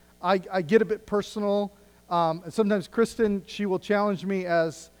I get a bit personal. And sometimes Kristen, she will challenge me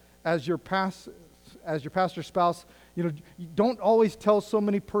as your pastor spouse. You know, you don't always tell so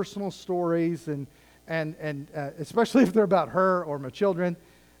many personal stories, and especially if they're about her or my children,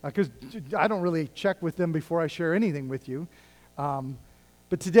 because I don't really check with them before I share anything with you.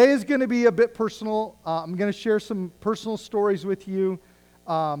 But today is going to be a bit personal. I'm going to share some personal stories with you.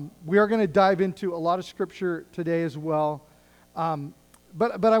 We are going to dive into a lot of scripture today as well.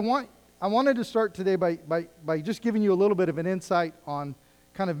 But I wanted to start today by just giving you a little bit of an insight on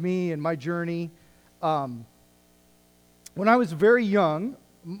kind of me and my journey. When I was very young,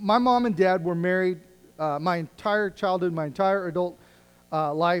 my mom and dad were married my entire childhood, my entire adult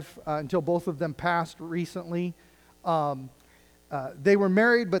life until both of them passed recently. They were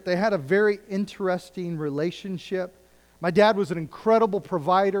married, but they had a very interesting relationship. My dad was an incredible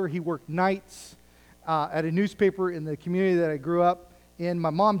provider. He worked nights at a newspaper in the community that I grew up in. My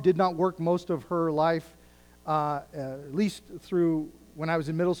mom did not work most of her life, at least through when I was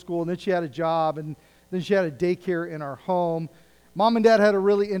in middle school, and then she had a job, and then she had a daycare in our home. Mom and Dad had a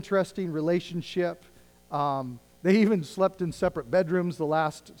really interesting relationship. They even slept in separate bedrooms the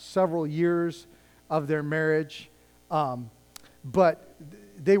last several years of their marriage. But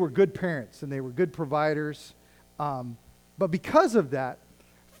they were good parents, and they were good providers. But because of that,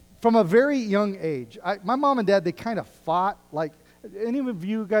 from a very young age, my mom and dad, they kind of fought. Like, any of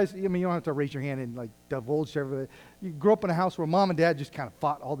you guys, I mean, you don't have to raise your hand and like divulge to everybody. You grew up in a house where mom and dad just kind of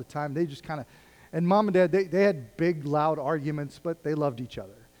fought all the time. They just kind of, and mom and dad, they had big, loud arguments, but they loved each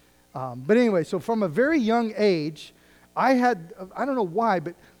other. But anyway, so from a very young age, I don't know why,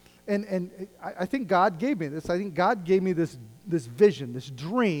 but, and I think God gave me this. I think God gave me this vision, this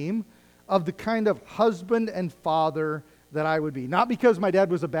dream of the kind of husband and father that I would be. Not because my dad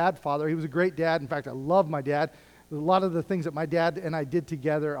was a bad father. He was a great dad. In fact, I love my dad. A lot of the things that my dad and I did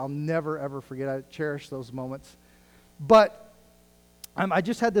together, I'll never, ever forget. I cherish those moments. But I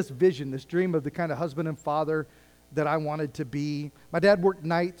just had this vision, this dream of the kind of husband and father that I wanted to be. My dad worked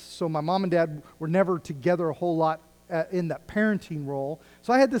nights, so my mom and dad were never together a whole lot in that parenting role.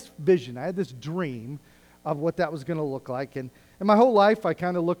 So I had this vision, I had this dream of what that was going to look like. And in my whole life, I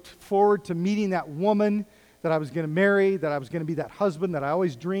kind of looked forward to meeting that woman that I was going to marry, that I was going to be that husband that I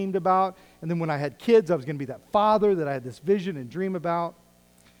always dreamed about. And then when I had kids, I was going to be that father that I had this vision and dream about.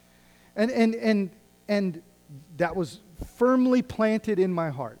 And that was firmly planted in my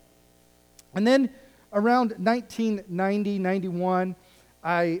heart. And then around 1990, 91,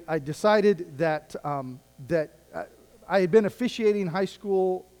 I decided that I had been officiating high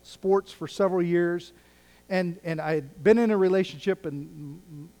school sports for several years, and I had been in a relationship,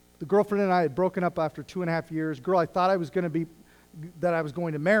 and the girlfriend and I had broken up after 2.5 years. Girl I thought I was going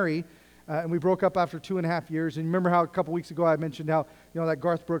to marry, and we broke up after 2.5 years. And remember how a couple weeks ago I mentioned how, that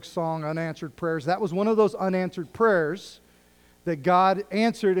Garth Brooks song, Unanswered Prayers? That was one of those unanswered prayers that God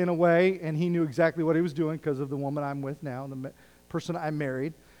answered in a way, and He knew exactly what He was doing because of the woman I'm with now, the person I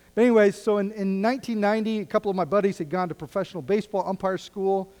married. But anyways, so in 1990, a couple of my buddies had gone to professional baseball umpire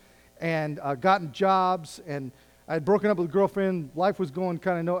school and gotten jobs, and I had broken up with a girlfriend. Life was going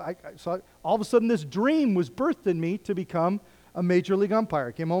kind of so all of a sudden this dream was birthed in me to become a major league umpire.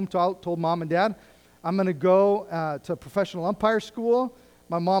 I came home, told mom and dad, I'm going to go to professional umpire school.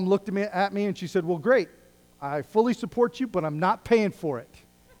 My mom looked at me and she said, well, great. I fully support you, but I'm not paying for it.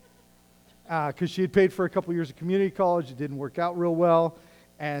 Because she had paid for a couple years of community college. It didn't work out real well.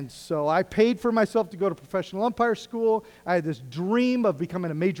 And so I paid for myself to go to professional umpire school. I had this dream of becoming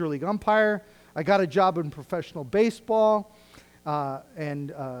a major league umpire. I got a job in professional baseball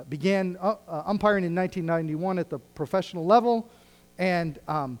and began umpiring in 1991 at the professional level. And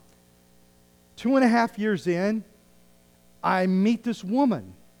 2.5 years in, I meet this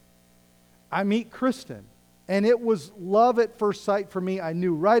woman. I meet Kristen. And it was love at first sight for me. I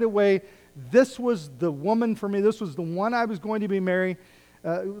knew right away this was the woman for me. This was the one I was going to be married.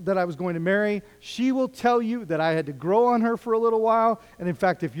 That I was going to marry. She will tell you that I had to grow on her for a little while. And in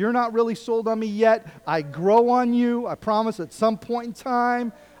fact, if you're not really sold on me yet, I grow on you. I promise at some point in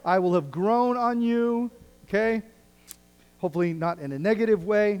time, I will have grown on you. Okay? Hopefully not in a negative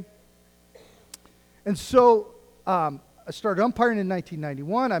way. And so I started umpiring in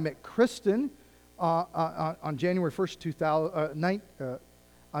 1991. I met Kristen on January 1st,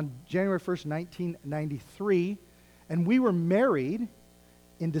 on January 1st, 1993. And we were married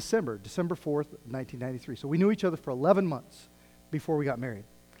in December 4th, 1993. So we knew each other for 11 months before we got married.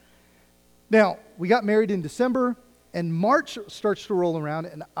 Now, we got married in December, and March starts to roll around,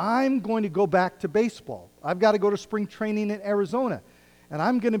 and I'm going to go back to baseball. I've got to go to spring training in Arizona, and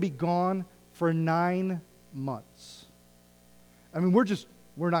I'm going to be gone for 9 months. I mean, we're just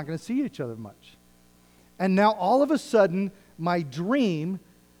we're not going to see each other much. And now all of a sudden, my dream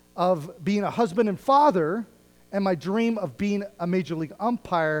of being a husband and father and my dream of being a major league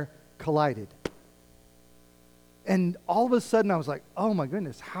umpire collided. And all of a sudden I was like, oh my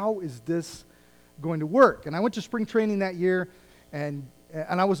goodness, how is this going to work? And I went to spring training that year, and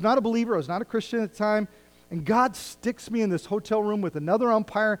I was not a believer, I was not a Christian at the time, and God sticks me in this hotel room with another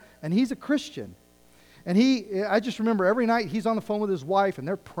umpire, and he's a Christian. And I just remember every night he's on the phone with his wife, and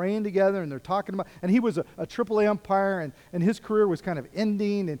they're praying together, and they're talking about, and he was a AAA umpire, and his career was kind of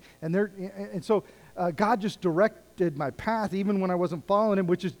ending, and so God just directed my path even when I wasn't following him,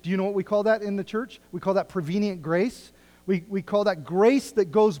 which is, do you know what we call that in the church? We call that prevenient grace. We call that grace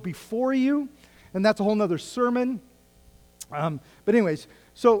that goes before you, and that's a whole nother sermon. But anyways,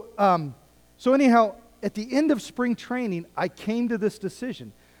 so anyhow, at the end of spring training, I came to this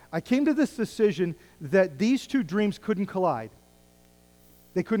decision. That these two dreams couldn't collide.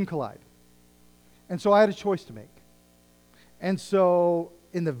 They couldn't collide. And so I had a choice to make. And so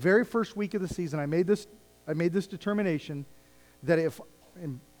in the very first week of the season, I made this determination that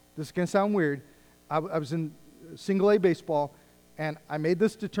and this is going to sound weird, I was in single A baseball, and I made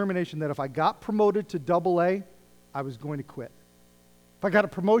this determination that if I got promoted to double A, I was going to quit. If I got a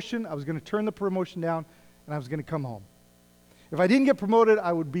promotion, I was going to turn the promotion down, and I was going to come home. If I didn't get promoted,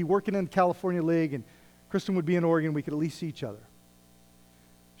 I would be working in the California League, and Kristen would be in Oregon. We could at least see each other.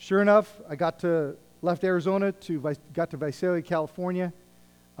 Sure enough, I left Arizona, got to Visalia, California.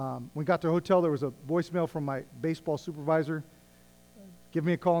 When we got to the hotel, there was a voicemail from my baseball supervisor. Give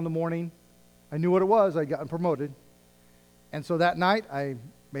me a call in the morning. I knew what it was. I'd gotten promoted. And so that night, I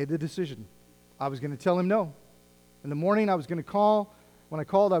made the decision. I was going to tell him no. In the morning, I was going to call. When I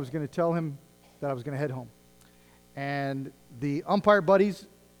called, I was going to tell him that I was going to head home. And the umpire buddies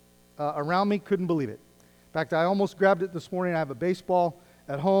around me couldn't believe it. In fact, I almost grabbed it this morning. I have a baseball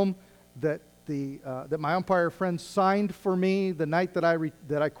at home that my umpire friends signed for me the night that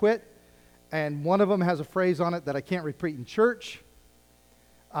I quit, and one of them has a phrase on it that I can't repeat in church.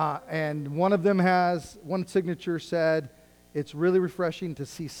 And one signature said, "It's really refreshing to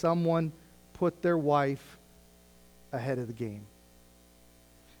see someone put their wife ahead of the game."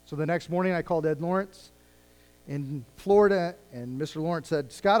 So the next morning, I called Ed Lawrence in Florida, and Mr. Lawrence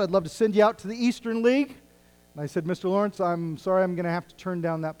said, "Scott, I'd love to send you out to the Eastern League." And I said, "Mr. Lawrence, I'm sorry, I'm going to have to turn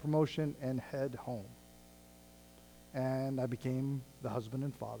down that promotion and head home." And I became the husband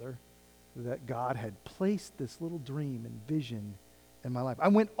and father that God had placed this little dream and vision in my life. I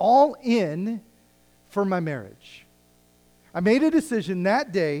went all in for my marriage. I made a decision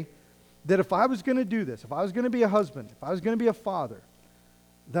that day that if I was going to do this, if I was going to be a husband, if I was going to be a father,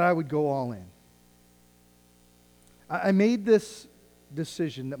 that I would go all in. I made this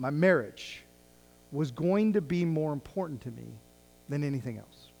decision that my marriage was going to be more important to me than anything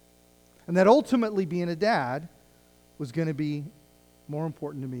else. And that ultimately being a dad was going to be more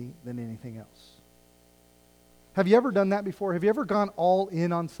important to me than anything else. Have you ever done that before? Have you ever gone all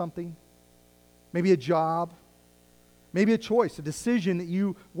in on something? Maybe a job, maybe a choice, a decision that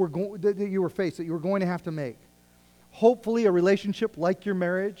you were faced, that you were going to have to make. Hopefully a relationship like your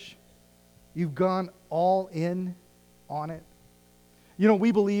marriage, you've gone all in on it. You know,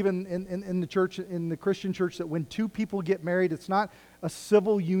 we believe in the church, in the Christian church, that when two people get married, it's not a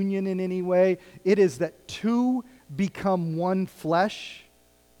civil union in any way. It is that two become one flesh.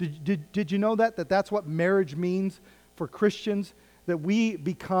 Did you know that? That's what marriage means for Christians, that we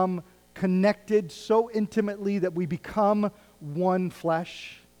become connected so intimately that we become one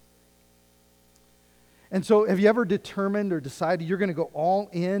flesh. And so have you ever determined or decided you're going to go all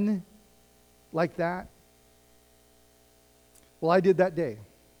in like that? Well, I did that day.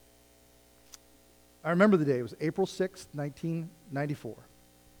 I remember the day. It was April 6th, 1994.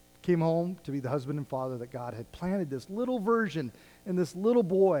 Came home to be the husband and father that God had planted this little version in this little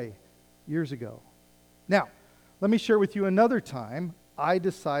boy years ago. Now, let me share with you another time I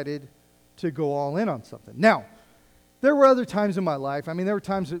decided to go all in on something. Now, there were other times in my life. I mean, there were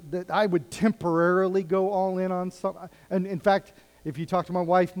times that I would temporarily go all in on something. And in fact, if you talk to my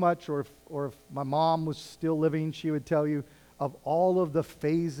wife much, or if my mom was still living, she would tell you of all of the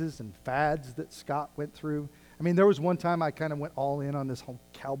phases and fads that Scott went through. I mean, there was one time I kind of went all in on this whole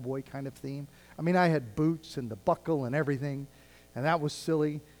cowboy kind of theme. I mean, I had boots and the buckle and everything, and that was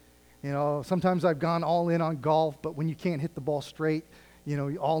silly. You know, sometimes I've gone all in on golf, but when you can't hit the ball straight, you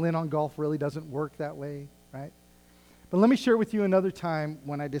know, all in on golf really doesn't work that way, right? But let me share with you another time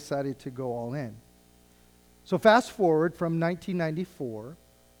when I decided to go all in. So fast forward from 1994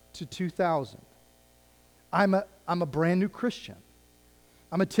 to 2000. I'm a brand new Christian.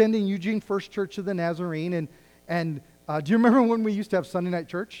 I'm attending Eugene First Church of the Nazarene, and Do you remember when we used to have Sunday night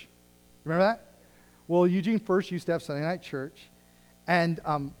church? Remember that? Well, Eugene First used to have Sunday night church. And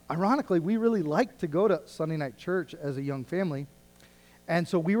ironically, we really liked to go to Sunday night church as a young family. And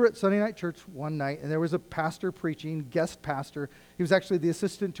so we were at Sunday night church one night, and there was a pastor preaching, guest pastor. He was actually the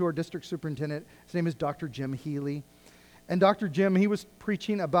assistant to our district superintendent. His name is Dr. Jim Healy. And Dr. Jim, he was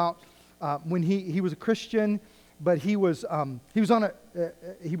preaching about when he was a Christian, but at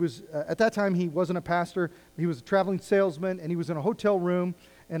that time he wasn't a pastor. He was a traveling salesman, and he was in a hotel room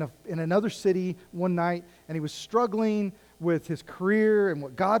in another city one night, and he was struggling with his career and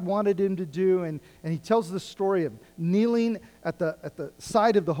what God wanted him to do. And he tells this story of kneeling at the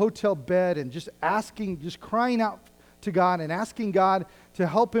side of the hotel bed and just crying out to God and asking God to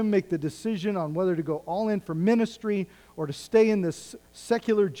help him make the decision on whether to go all in for ministry or to stay in this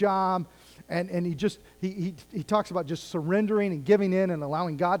secular job. And he talks about just surrendering and giving in and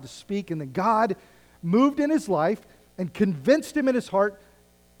allowing God to speak. And then God moved in his life and convinced him in his heart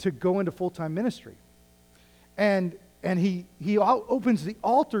to go into full-time ministry. And he opens the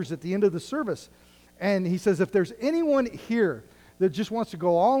altars at the end of the service. And he says, if there's anyone here that just wants to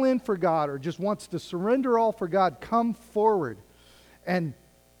go all in for God or just wants to surrender all for God, come forward. And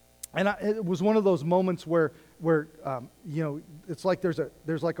it was one of those moments where it's like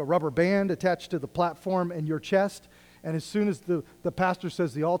there's like a rubber band attached to the platform in your chest. And as soon as the pastor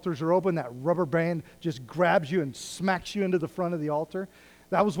says the altars are open, that rubber band just grabs you and smacks you into the front of the altar.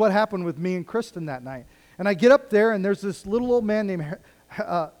 That was what happened with me and Kristen that night. And I get up there, and there's this little old man named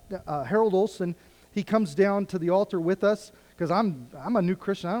Harold Olson. He comes down to the altar with us because I'm a new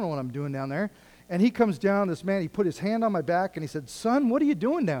Christian. I don't know what I'm doing down there. And he comes down, this man, he put his hand on my back, and he said, "Son, what are you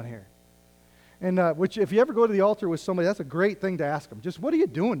doing down here?" And which, if you ever go to the altar with somebody, that's a great thing to ask them. Just, what are you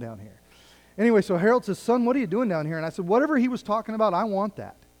doing down here? Anyway, so Harold says, "Son, what are you doing down here?" And I said, whatever he was talking about, I want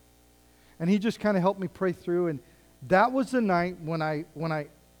that. And he just kind of helped me pray through. And that was the night when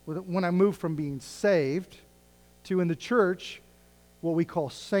I moved from being saved to, in the church, what we call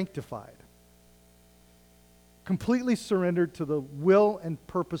sanctified. Completely surrendered to the will and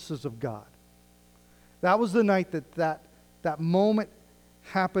purposes of God. That was the night that moment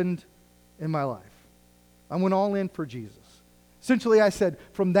happened in my life. I went all in for Jesus. Essentially, I said,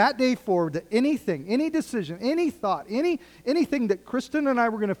 from that day forward, that anything, any decision, any thought, anything that Kristen and I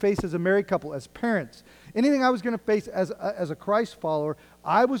were going to face as a married couple, as parents, anything I was going to face as a Christ follower,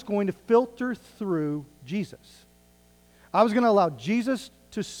 I was going to filter through Jesus. I was going to allow Jesus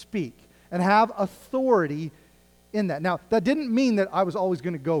to speak and have authority in that. Now, that didn't mean that I was always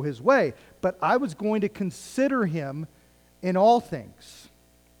going to go his way, but I was going to consider him in all things.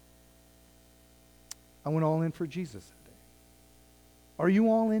 I went all in for Jesus that day. Are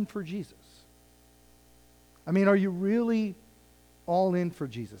you all in for Jesus? I mean, are you really all in for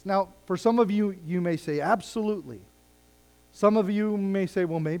Jesus? Now, for some of you, you may say, absolutely. Some of you may say,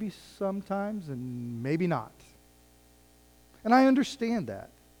 well, maybe sometimes and maybe not. And I understand that.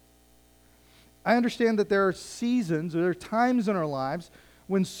 I understand that there are seasons, or there are times in our lives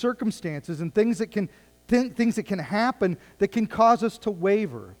when circumstances and things that can happen that can cause us to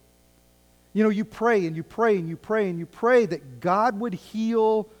waver. You know, you pray and you pray and you pray and you pray that God would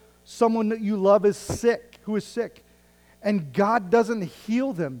heal someone that you love who is sick. And God doesn't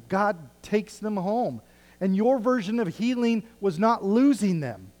heal them. God takes them home. And your version of healing was not losing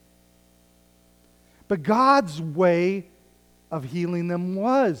them. But God's way of healing them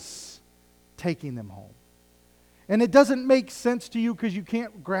was taking them home. And it doesn't make sense to you because you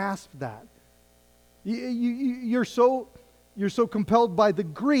can't grasp that. You're so compelled by the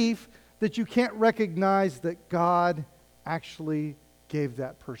grief that you can't recognize that God actually gave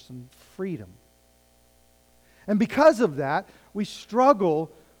that person freedom. And because of that, we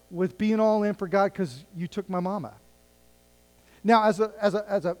struggle with being all in for God because you took my mama. Now, as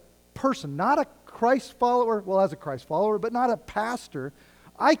a person, not a Christ follower, well, as a Christ follower, but not a pastor,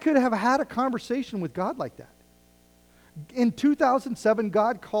 I could have had a conversation with God like that. In 2007,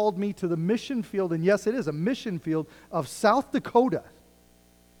 God called me to the mission field, and yes, it is a mission field of South Dakota.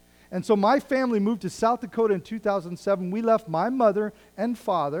 And so my family moved to South Dakota in 2007. We left my mother and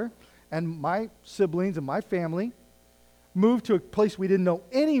father and my siblings and my family, moved to a place we didn't know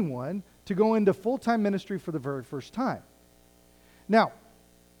anyone, to go into full-time ministry for the very first time. Now,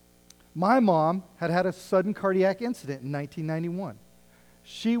 my mom had a sudden cardiac incident in 1991.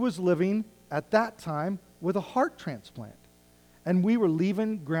 She was living at that time with a heart transplant. And we were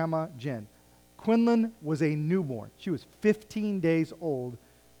leaving Grandma Jen. Quinlan was a newborn. She was 15 days old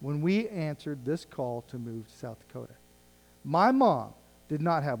when we answered this call to move to South Dakota. My mom did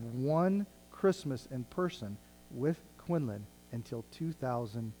not have one Christmas in person with Quinlan until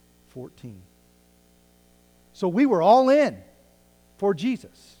 2014. So we were all in for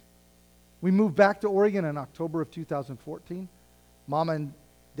Jesus. We moved back to Oregon in October of 2014. Mama and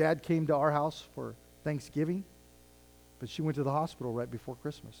Dad came to our house for Thanksgiving, but she went to the hospital right before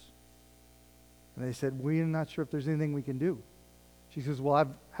Christmas. And they said, we're not sure if there's anything we can do. She says, well, I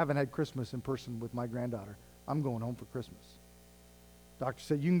haven't had Christmas in person with my granddaughter. I'm going home for Christmas. Doctor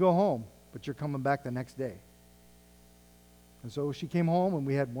said, you can go home, but you're coming back the next day. And so she came home, and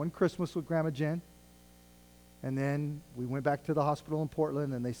we had one Christmas with Grandma Jen. And then we went back to the hospital in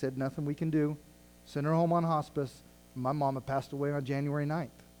Portland, and they said nothing we can do. Sent her home on hospice. My mama passed away on January 9th.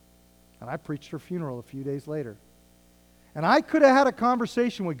 And I preached her funeral a few days later. And I could have had a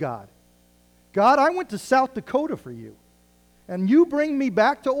conversation with God. God, I went to South Dakota for you. And you bring me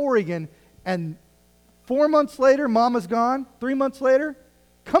back to Oregon, and 4 months later, Mama's gone. 3 months later,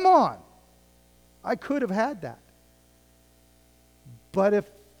 come on. I could have had that. But if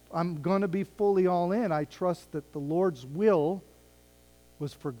I'm going to be fully all in, I trust that the Lord's will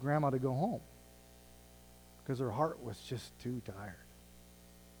was for Grandma to go home, because her heart was just too tired.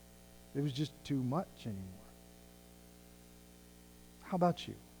 It was just too much anymore. How about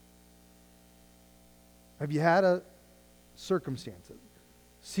you? Have you had a circumstance, a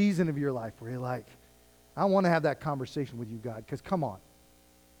season of your life where you're like, I want to have that conversation with you, God, because come on.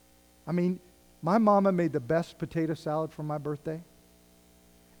 I mean, my mama made the best potato salad for my birthday.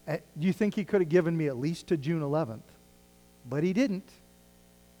 Do you think he could have given me at least to June 11th? But he didn't.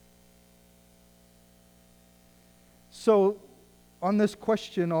 So, on this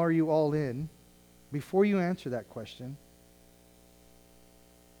question, are you all in? Before you answer that question,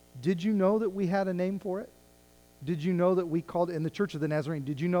 did you know that we had a name for it? Did you know that we called it in the Church of the Nazarene?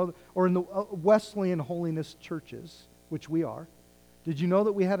 Did you know, or in the Wesleyan Holiness churches, which we are, did you know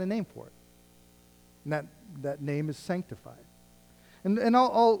that we had a name for it? And that name is sanctified. And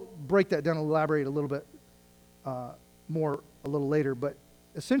I'll break that down and elaborate a little bit more a little later. But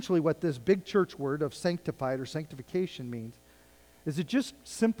essentially what this big church word of sanctified or sanctification means is it just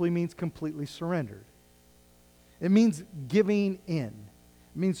simply means completely surrendered. It means giving in.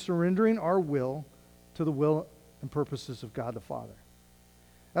 It means surrendering our will to the will and purposes of God the Father.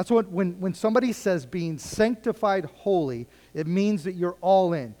 That's what, when somebody says being sanctified holy, it means that you're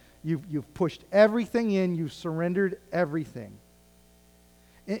all in. You've pushed everything in. You've surrendered everything.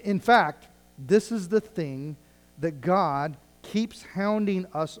 In fact, this is the thing that God keeps hounding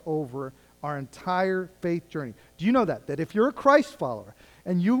us over our entire faith journey. Do you know that? That if you're a Christ follower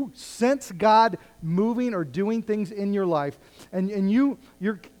and you sense God moving or doing things in your life, and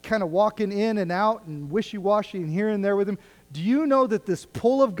you're kind of walking in and out and wishy-washy and here and there with Him, do you know that this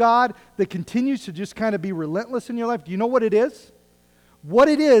pull of God that continues to just kind of be relentless in your life, do you know what it is? What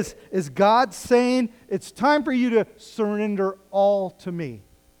it is God saying, it's time for you to surrender all to me.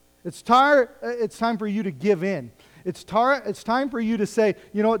 It's time for you to give in. It's time for you to say,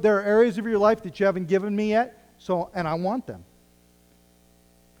 you know what, there are areas of your life that you haven't given me yet, and I want them.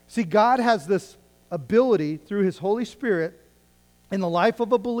 See, God has this ability through His Holy Spirit in the life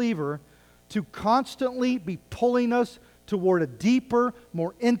of a believer to constantly be pulling us toward a deeper,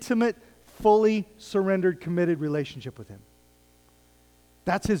 more intimate, fully surrendered, committed relationship with Him.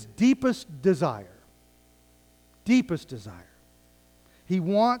 That's His deepest desire. Deepest desire. He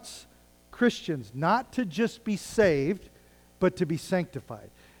wants Christians not to just be saved, but to be sanctified.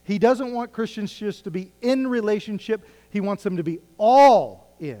 He doesn't want Christians just to be in relationship. He wants them to be all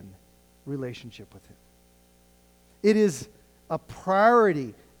in relationship with Him. It is a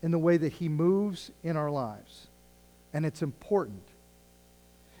priority in the way that He moves in our lives. And it's important.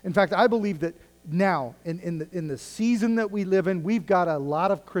 In fact, I believe that now, in the season that we live in, we've got a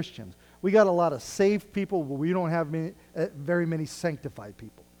lot of Christians. We got a lot of saved people, but we don't have very many sanctified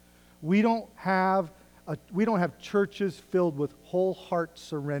people. We don't have churches filled with whole heart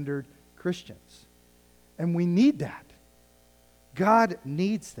surrendered Christians. And we need that. God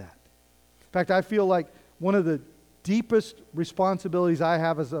needs that. In fact, I feel like one of the deepest responsibilities I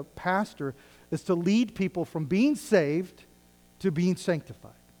have as a pastor is to lead people from being saved to being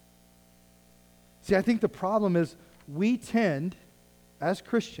sanctified. See, I think the problem is we tend, as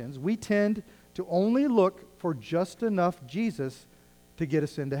Christians, we tend to only look for just enough Jesus to get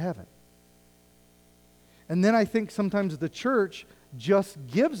us into heaven. And then I think sometimes the church just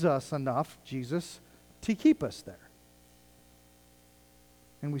gives us enough Jesus to keep us there.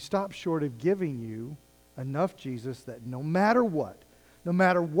 And we stop short of giving you enough Jesus that no matter what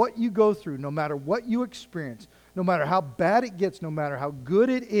you go through, no matter what you experience, no matter how bad it gets, no matter how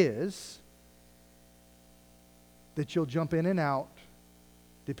good it is, that you'll jump in and out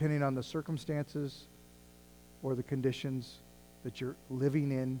depending on the circumstances or the conditions that you're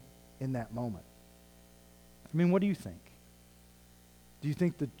living in that moment. I mean, what do you think? Do you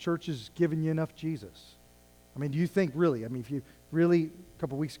think the church is giving you enough Jesus? I mean, do you think really? I mean, if you really, a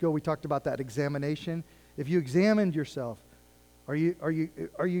couple weeks ago we talked about that examination. If you examined yourself, are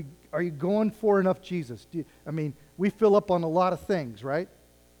you going for enough Jesus? I mean, we fill up on a lot of things, right?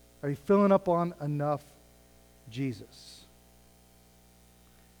 Are you filling up on enough Jesus?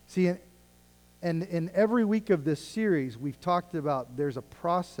 See, and in every week of this series, we've talked about there's a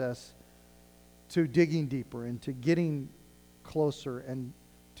process to digging deeper and to getting closer and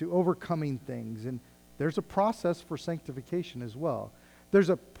to overcoming things. And there's a process for sanctification as well. There's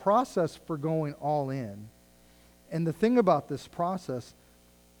a process for going all in. And the thing about this process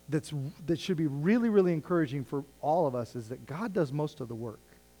that should be really, really encouraging for all of us is that God does most of the work.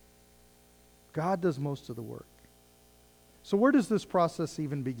 God does most of the work. So where does this process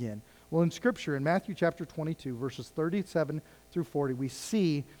even begin? Well, in Scripture, in Matthew chapter 22, verses 37 through 40, we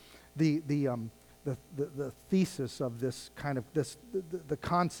see the thesis of this kind of the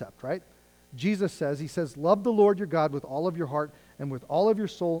concept, right? Jesus says, he says, love the Lord your God with all of your heart and with all of your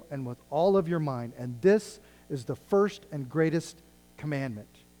soul and with all of your mind. And this is the first and greatest commandment.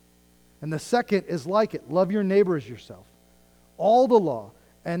 And the second is like it. Love your neighbor as yourself. All the law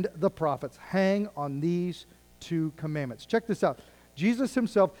and the prophets hang on these two commandments. Check this out. Jesus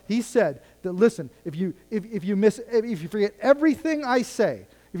himself, he said that, listen, if you forget everything I say,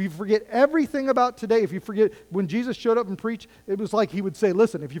 if you forget everything about today, if you forget when Jesus showed up and preached, it was like he would say,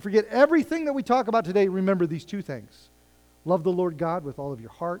 listen, if you forget everything that we talk about today, remember these two things. Love the Lord God with all of your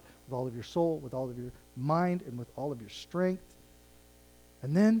heart, with all of your soul, with all of your mind, and with all of your strength.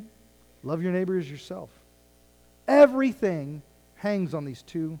 And then love your neighbor as yourself. Everything hangs on these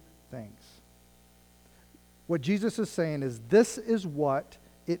two things. What Jesus is saying is this is what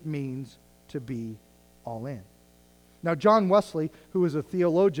it means to be all in. Now, John Wesley, who is a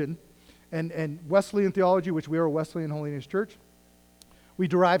theologian, and Wesleyan theology, which we are a Wesleyan Holiness Church, we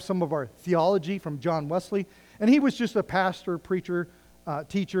derive some of our theology from John Wesley, and he was just a pastor, preacher,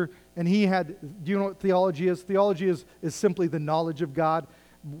 teacher, and he had, do you know what theology is? Theology is simply the knowledge of God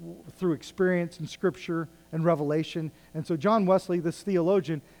through experience and Scripture and revelation. And so John Wesley, this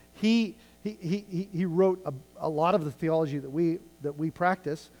theologian, he wrote a lot of the theology that we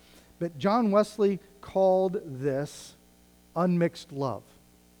practice, but John Wesley called this unmixed love.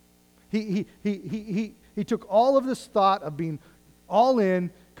 He took all of this thought of being all in,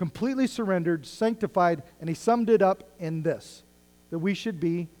 completely surrendered, sanctified, and he summed it up in this, that we should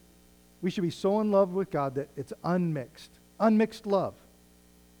be so in love with God that it's unmixed love.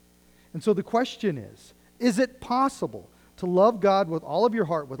 And so the question is it possible to love God with all of your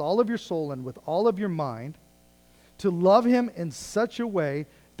heart, with all of your soul, and with all of your mind, to love him in such a way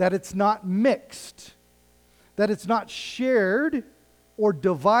that it's not mixed, that it's not shared or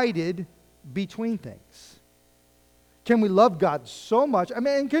divided between things? Can we love God so much? I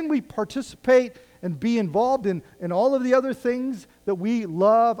mean, can we participate and be involved in all of the other things that we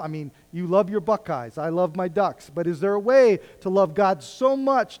love? I mean, you love your Buckeyes, I love my Ducks, but is there a way to love God so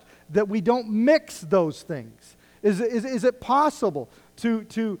much that we don't mix those things? Is it possible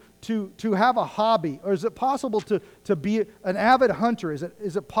to have a hobby, or is it possible to be an avid hunter? Is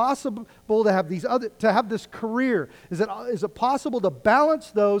it possible to have this career? Is it possible to balance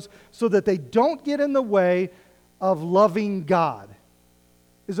those so that they don't get in the way of loving God?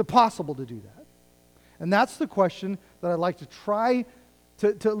 Is it possible to do that? And that's the question that I'd like to try to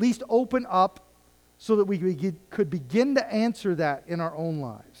at least open up so that we could begin to answer that in our own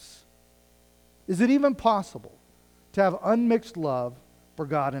lives. Is it even possible to have unmixed love for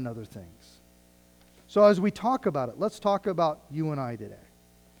God and other things? So as we talk about it, let's talk about you and I today.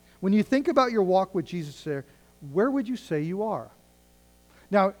 When you think about your walk with Jesus there, where would you say you are?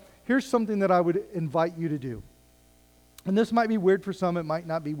 Now, here's something that I would invite you to do. And this might be weird for some, it might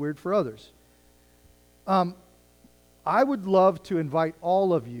not be weird for others. I would love to invite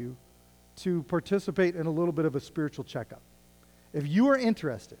all of you to participate in a little bit of a spiritual checkup. If you are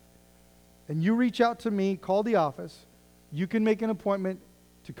interested, and you reach out to me, call the office, you can make an appointment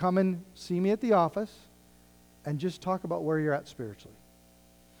to come and see me at the office and just talk about where you're at spiritually.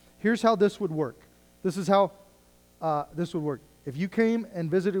 Here's how this would work. This is how this would work. If you came and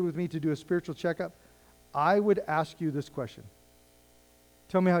visited with me to do a spiritual checkup, I would ask you this question.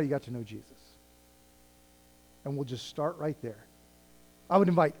 Tell me how you got to know Jesus. And we'll just start right there. I would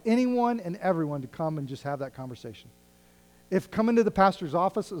invite anyone and everyone to come and just have that conversation. If coming to the pastor's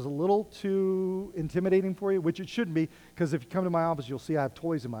office is a little too intimidating for you, which it shouldn't be, because if you come to my office, you'll see I have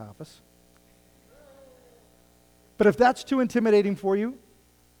toys in my office. But if that's too intimidating for you,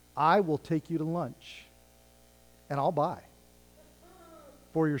 I will take you to lunch, and I'll buy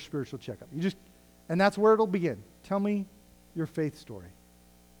for your spiritual checkup. And that's where it'll begin. Tell me your faith story.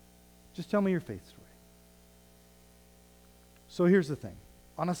 Just tell me your faith story. So here's the thing.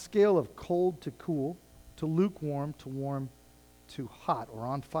 On a scale of cold to cool, to lukewarm, to warm, to hot or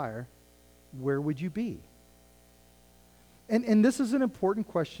on fire, where would you be? And this is an important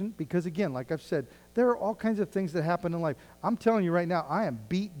question because, again, like I've said, there are all kinds of things that happen in life. I'm telling you right now, I am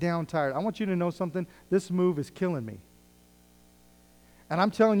beat down tired. I want you to know something. This move is killing me. And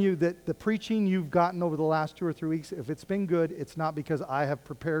I'm telling you that the preaching you've gotten over the last 2 or 3 weeks, if it's been good, it's not because I have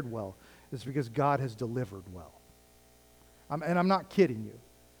prepared well. It's because God has delivered well. And I'm not kidding you.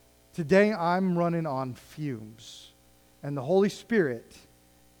 Today I'm running on fumes. And the Holy Spirit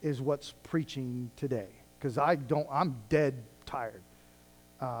is what's preaching today. Because I'm dead tired.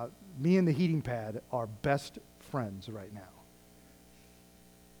 Me and the heating pad are best friends right now.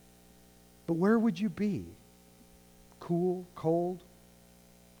 But where would you be? Cool, cold,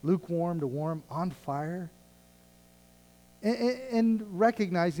 lukewarm to warm, on fire? And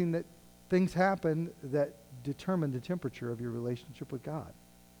recognizing that things happen that determine the temperature of your relationship with God.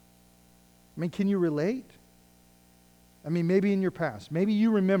 I mean, can you relate? I mean, maybe in your past, maybe you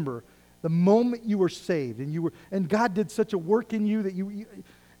remember the moment you were saved and God did such a work in you that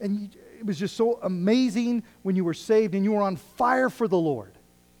it was just so amazing when you were saved and you were on fire for the Lord.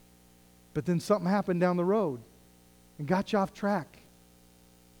 But then something happened down the road and got you off track.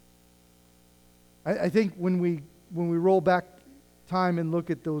 I think when we roll back time and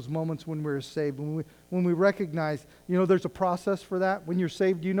look at those moments when we were saved, when we recognize, there's a process for that. When you're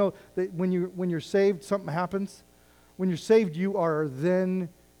saved, you know that when you're saved, something happens. When you're saved, you are then,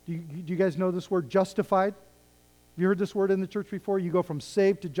 do you guys know this word, justified? Have you heard this word in the church before? You go from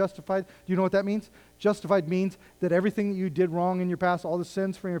saved to justified. Do you know what that means? Justified means that everything that you did wrong in your past, all the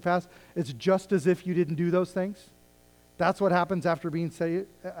sins from your past, it's just as if you didn't do those things. That's what happens after being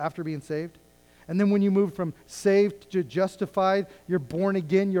saved. And then when you move from saved to justified, you're born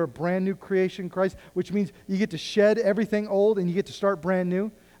again, you're a brand new creation in Christ, which means you get to shed everything old and you get to start brand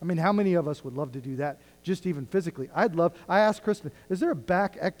new. I mean, how many of us would love to do that, just even physically? I asked Kristen, is there a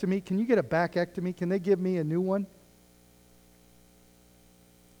backectomy? Can you get a backectomy? Can they give me a new one?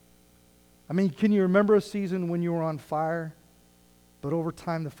 I mean, can you remember a season when you were on fire, but over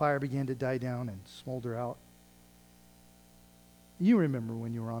time the fire began to die down and smolder out? You remember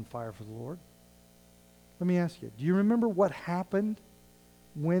when you were on fire for the Lord. Let me ask you, do you remember what happened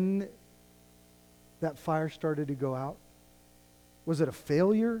when that fire started to go out? Was it a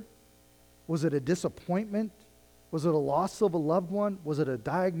failure? Was it a disappointment? Was it a loss of a loved one? Was it a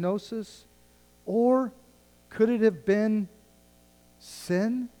diagnosis? Or could it have been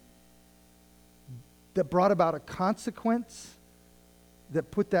sin that brought about a consequence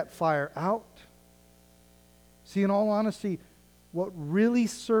that put that fire out? See, in all honesty, what really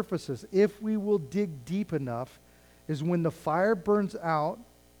surfaces, if we will dig deep enough, is when the fire burns out,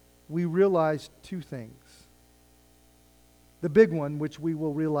 we realize two things. The big one, which we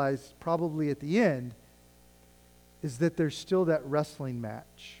will realize probably at the end, is that there's still that wrestling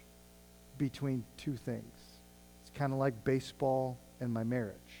match between two things. It's kind of like baseball and my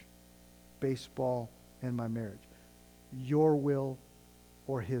marriage. Baseball and my marriage. Your will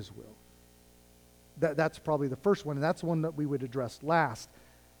or his will. That's probably the first one, and that's the one that we would address last.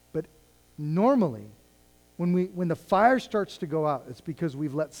 But normally, when the fire starts to go out, it's because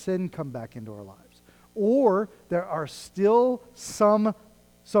we've let sin come back into our lives. Or there are still some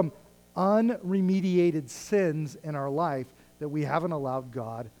unremediated sins in our life that we haven't allowed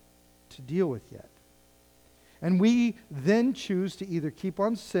God to deal with yet. And we then choose to either keep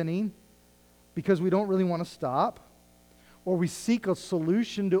on sinning because we don't really want to stop, or we seek a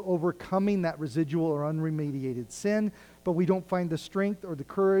solution to overcoming that residual or unremediated sin, but we don't find the strength or the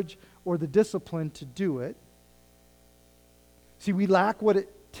courage or the discipline to do it. See, we lack what it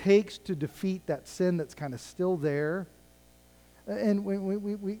takes to defeat that sin that's kind of still there. And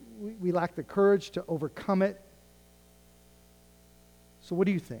we lack the courage to overcome it. So what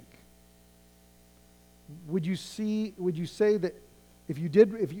do you think? Would you say that if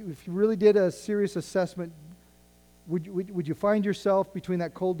you really did a serious assessment, would you find yourself between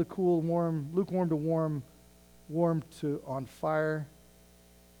that cold to cool, warm, lukewarm to warm, warm to on fire?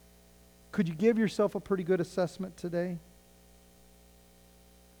 Could you give yourself a pretty good assessment today?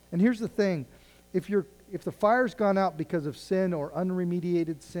 And here's the thing, if the fire's gone out because of sin or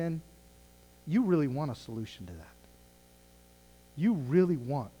unremediated sin, you really want a solution to that. You really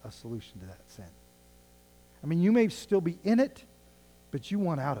want a solution to that sin. I mean, you may still be in it, but you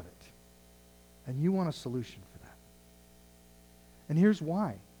want out of it. And you want a solution for that. And here's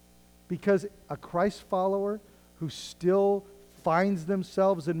why. Because a Christ follower who still finds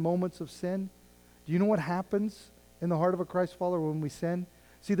themselves in moments of sin, do Do you know what happens in the heart of a Christ follower when we sin?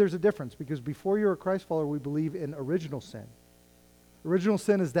 See, there's a difference, because before you're a Christ follower, we believe in original sin. Original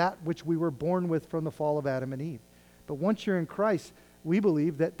sin is that which we were born with from the fall of Adam and Eve. But once you're in Christ, we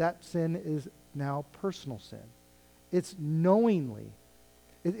believe that that sin is now personal sin. It's knowingly.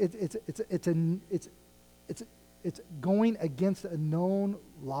 It's going against a known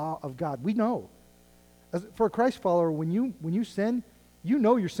law of God. We know. For a Christ follower, when you sin, you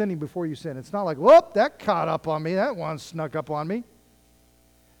know you're sinning before you sin. It's not like, whoop, that caught up on me. That one snuck up on me.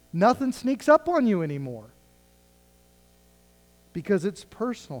 Nothing sneaks up on you anymore, because it's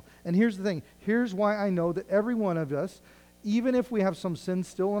personal. And here's the thing. Here's why I know that every one of us, even if we have some sin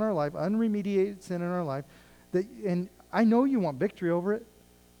still in our life, unremediated sin in our life, and I know you want victory over it,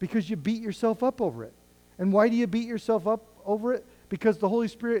 because you beat yourself up over it. And why do you beat yourself up over it? Because the Holy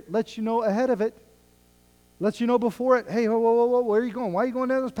Spirit lets you know ahead of it, lets you know before it, hey, whoa, where are you going? Why are you going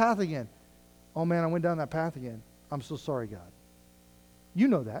down this path again? Oh man, I went down that path again. I'm so sorry, God. You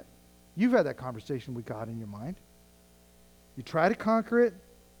know that. You've had that conversation with God in your mind. You try to conquer it,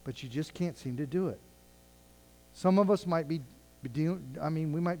 but you just can't seem to do it. Some of us might be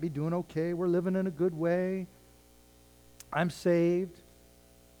doing, we might be doing okay. We're living in a good way. I'm saved,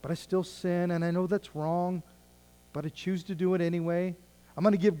 but I still sin, and I know that's wrong, but I choose to do it anyway. I'm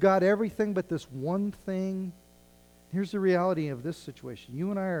going to give God everything but this one thing. Here's the reality of this situation.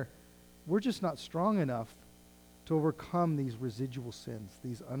 You and I we're just not strong enough to overcome these residual sins,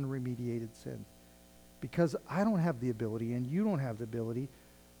 these unremediated sins. Because I don't have the ability, and you don't have the ability,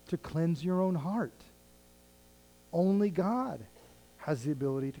 to cleanse your own heart. Only God has the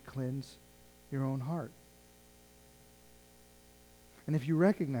ability to cleanse your own heart. And if you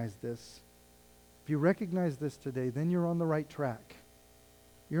recognize this today, then you're on the right track.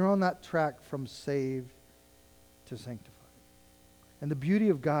 You're on that track from saved to sanctified. And the beauty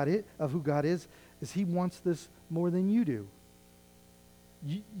of who God is He wants this more than you do.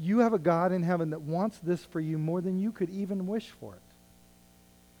 You have a God in heaven that wants this for you more than you could even wish for it.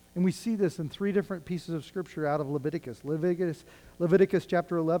 And we see this in 3 different pieces of Scripture out of Leviticus. Leviticus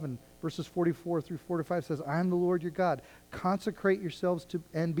chapter 11, verses 44 through 45 says, I am the Lord your God. Consecrate yourselves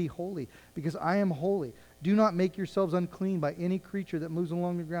and be holy, because I am holy. Do not make yourselves unclean by any creature that moves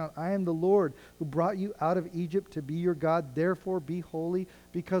along the ground. I am the Lord who brought you out of Egypt to be your God. Therefore be holy,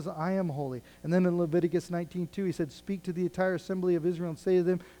 because I am holy. And then in Leviticus 19:2, he said, speak to the entire assembly of Israel and say to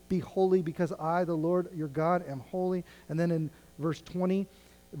them, be holy, because I, the Lord your God, am holy. And then in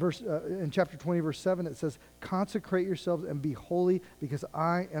in chapter 20, verse 7, it says, consecrate yourselves and be holy, because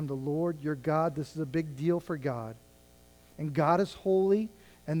I am the Lord your God. This is a big deal for God. And God is holy,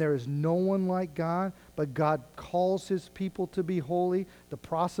 and there is no one like God, but God calls his people to be holy. The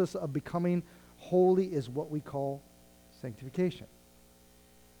process of becoming holy is what we call sanctification.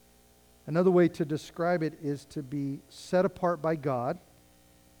 Another way to describe it is to be set apart by God,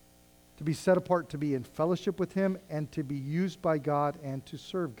 to be set apart to be in fellowship with him, and to be used by God and to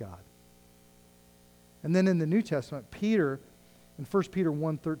serve God. And then in the New Testament, Peter, in 1 Peter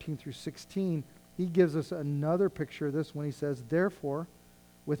 1:13 through 16, he gives us another picture of this when he says, therefore,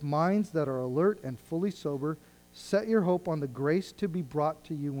 with minds that are alert and fully sober, set your hope on the grace to be brought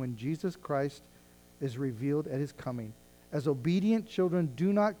to you when Jesus Christ is revealed at his coming. As obedient children,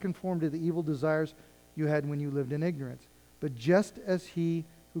 do not conform to the evil desires you had when you lived in ignorance, but just as he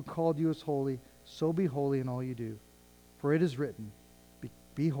who called you is holy, so be holy in all you do. For it is written,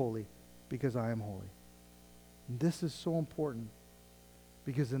 be holy, because I am holy. And this is so important,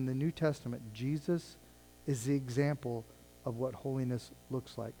 because in the New Testament, Jesus is the example of what holiness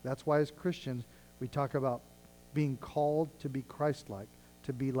looks like. That's why as Christians, we talk about being called to be Christ-like,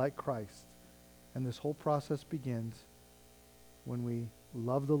 to be like Christ. And this whole process begins when we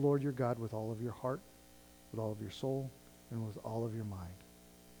love the Lord your God with all of your heart, with all of your soul, and with all of your mind.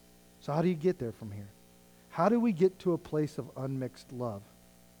 So how do you get there from here? How do we get to a place of unmixed love?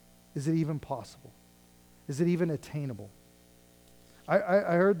 Is it even possible? Is it even attainable? I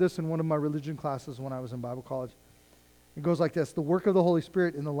heard this in one of my religion classes when I was in Bible college. It goes like this. The work of the Holy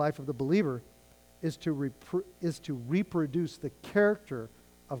Spirit in the life of the believer is to reproduce the character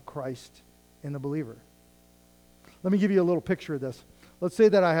of Christ in the believer. Let me give you a little picture of this. Let's say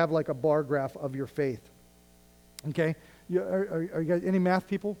that I have like a bar graph of your faith. Okay? Are you guys any math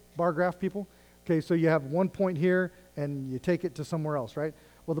people? Bar graph people? Okay, so you have one point here and you take it to somewhere else, right?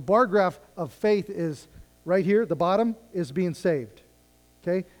 Well, the bar graph of faith is right here. The bottom is being saved.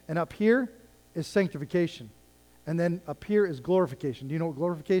 Okay? And up here is sanctification. And then up here is glorification. Do you know what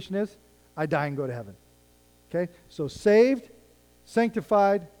glorification is? I die and go to heaven. Okay? So saved,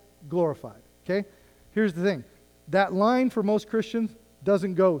 sanctified, glorified. Okay? Here's the thing. That line for most Christians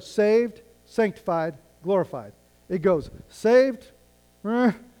doesn't go saved, sanctified, glorified. It goes saved,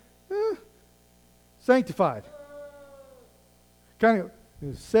 sanctified. Kind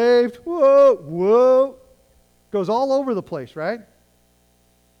of saved, whoa. Goes all over the place, right?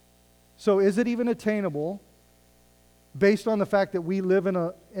 So is it even attainable based on the fact that we live in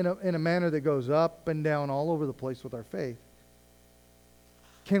a manner that goes up and down all over the place with our faith?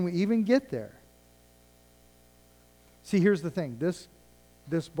 Can we even get there? See, here's the thing.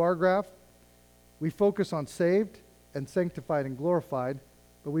 This bar graph, we focus on saved and sanctified and glorified,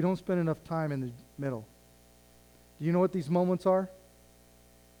 but we don't spend enough time in the middle. Do you know what these moments are?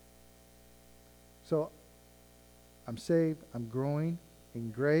 So, I'm saved, I'm growing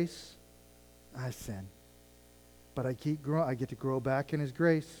in grace, I sin. But I keep growing, I get to grow back in His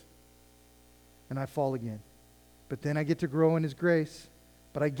grace, and I fall again. But then I get to grow in His grace.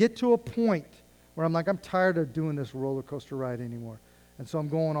 But I get to a point where I'm like, I'm tired of doing this roller coaster ride anymore. And so I'm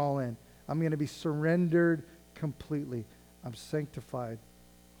going all in. I'm going to be surrendered completely. I'm sanctified,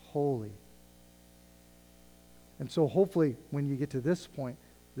 holy. And so hopefully when you get to this point,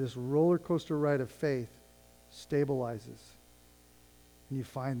 this roller coaster ride of faith stabilizes. And you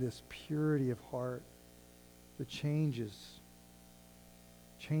find this purity of heart that changes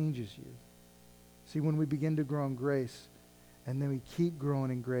you. See, when we begin to grow in grace, and then we keep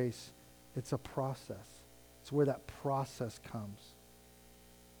growing in grace, it's a process. It's where that process comes.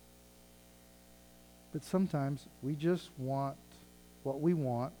 But sometimes we just want what we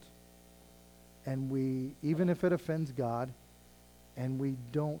want, and we, even if it offends God, and we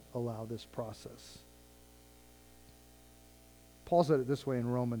don't allow this process. Paul said it this way in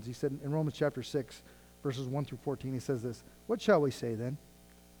Romans. He said in Romans chapter 6, verses 1 through 14, he says this, "What shall we say then?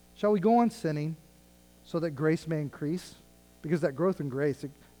 Shall we go on sinning so that grace may increase?" Because that growth in grace,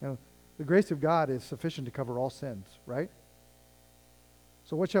 the grace of God is sufficient to cover all sins, right?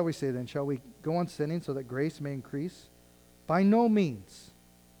 So what shall we say then? Shall we go on sinning so that grace may increase? By no means.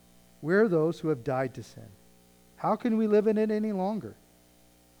 We're those who have died to sin. How can we live in it any longer?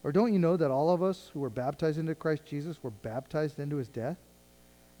 Or don't you know that all of us who were baptized into Christ Jesus were baptized into His death?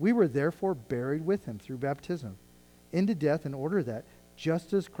 We were therefore buried with Him through baptism into death, in order that,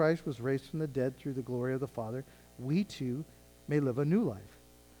 just as Christ was raised from the dead through the glory of the Father, we too may live a new life.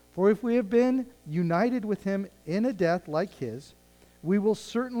 For if we have been united with Him in a death like His, we will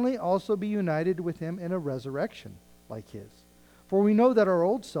certainly also be united with Him in a resurrection like His. For we know that our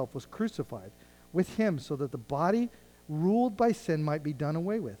old self was crucified with Him so that the body ruled by sin might be done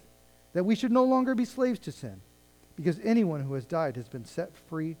away with, that we should no longer be slaves to sin, because anyone who has died has been set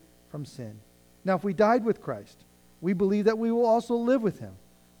free from sin. Now if we died with Christ, we believe that we will also live with Him.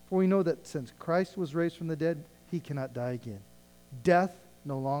 For we know that since Christ was raised from the dead, He cannot die again. Death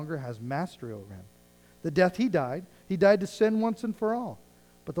no longer has mastery over Him. The death He died to sin once and for all.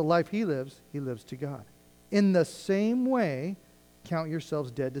 But the life He lives to God. In the same way, count yourselves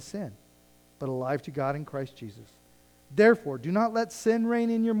dead to sin, but alive to God in Christ Jesus. Therefore, do not let sin reign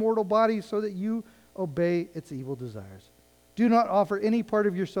in your mortal body so that you obey its evil desires. Do not offer any part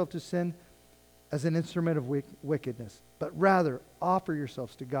of yourself to sin as an instrument of wickedness, but rather offer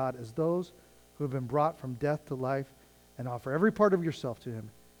yourselves to God as those who have been brought from death to life, and offer every part of yourself to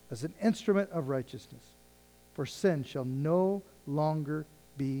Him as an instrument of righteousness. For sin shall no longer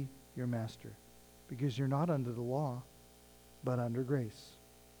be your master, because you're not under the law, but under grace.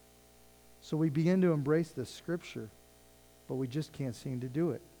 So we begin to embrace this scripture, but we just can't seem to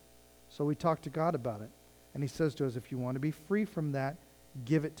do it. So we talk to God about it. And He says to us, if you want to be free from that,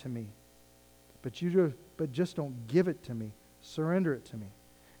 give it to me. But just don't give it to me. Surrender it to me.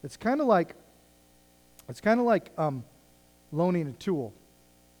 It's kind of like loaning a tool.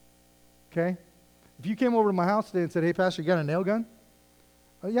 Okay? If you came over to my house today and said, "Hey, Pastor, you got a nail gun?"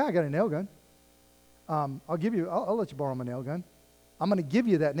 "Oh, yeah, I got a nail gun. I'll let you borrow my nail gun. I'm going to give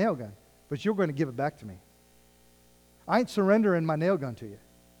you that nail gun, but you're going to give it back to me. I ain't surrendering my nail gun to you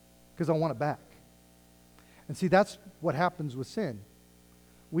because I want it back." And see, that's what happens with sin.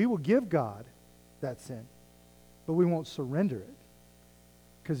 We will give God that sin, but we won't surrender it.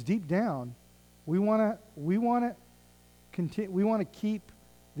 Because deep down, we want to keep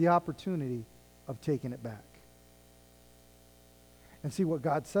the opportunity of taking it back. And see, what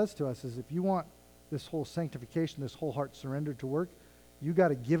God says to us is, if you want this whole sanctification, this whole heart surrender to work, you got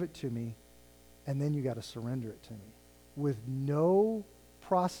to give it to me, and then you got to surrender it to me with no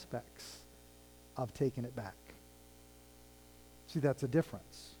prospects of taking it back. See, that's a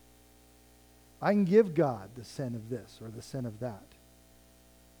difference. I can give God the sin of this or the sin of that.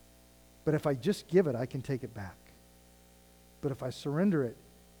 But if I just give it, I can take it back. But if I surrender it,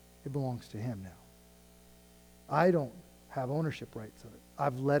 it belongs to Him now. I don't have ownership rights of it.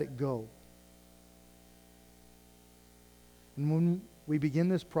 I've let it go. And when we begin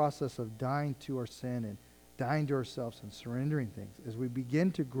this process of dying to our sin and dying to ourselves and surrendering things, as we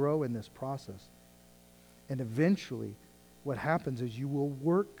begin to grow in this process, and eventually what happens is you will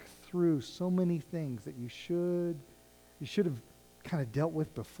work through so many things that you should have kind of dealt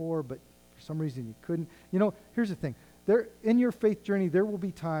with before, but for some reason you couldn't. You know, here's the thing. In your faith journey, there will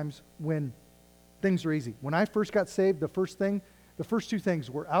be times when things are easy. When I first got saved, the first two things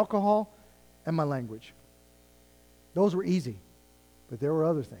were alcohol and my language. Those were easy, but there were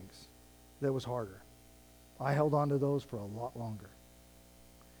other things that was harder. I held on to those for a lot longer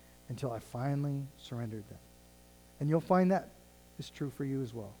until I finally surrendered them. And you'll find that is true for you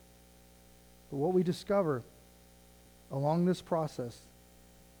as well. But what we discover along this process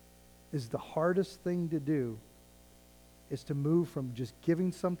is the hardest thing to do is to move from just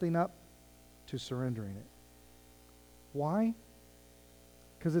giving something up to surrendering it. Why?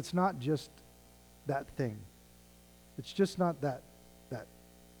 Because it's not just that thing. It's just not that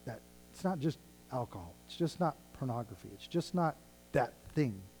it's not just alcohol. It's just not pornography. It's just not that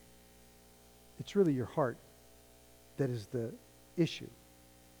thing. It's really your heart that is the issue.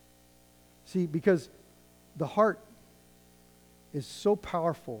 See, because the heart is so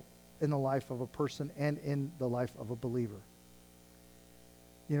powerful in the life of a person and in the life of a believer.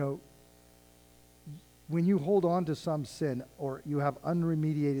 You know, when you hold on to some sin or you have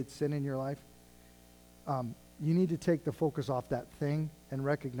unremediated sin in your life, you need to take the focus off that thing and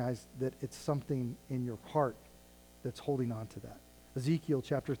recognize that it's something in your heart that's holding on to that. Ezekiel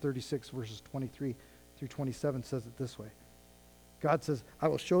chapter 36, verses 23 through 27 says it this way. God says, I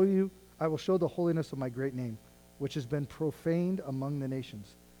will show the holiness of my great name, which has been profaned among the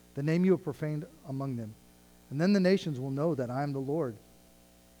nations, the name you have profaned among them. And then the nations will know that I am the Lord,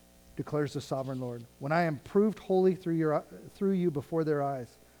 declares the sovereign Lord, when I am proved holy through you before their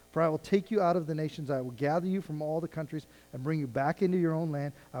eyes. For I will take you out of the nations, I will gather you from all the countries and bring you back into your own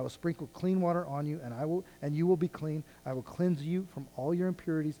land. I will sprinkle clean water on you, and you will be clean. I will cleanse you from all your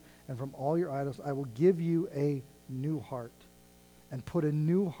impurities and from all your idols. I will give you a new heart and put a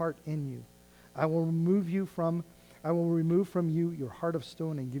new heart in you. I will remove from you your heart of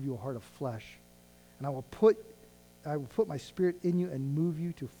stone and give you a heart of flesh. And I will put my spirit in you and move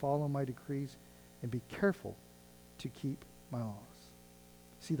you to follow my decrees and be careful to keep my laws.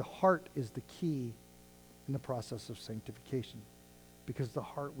 See, the heart is the key in the process of sanctification because the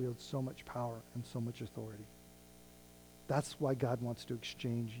heart wields so much power and so much authority. That's why God wants to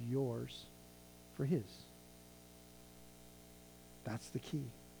exchange yours for his. That's the key.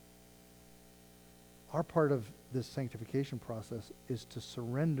 Our part of this sanctification process is to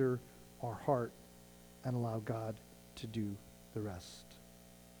surrender our heart and allow God to do the rest.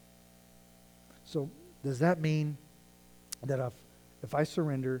 So does that mean that if I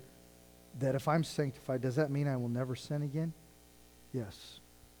surrender, that if I'm sanctified, does that mean I will never sin again? Yes.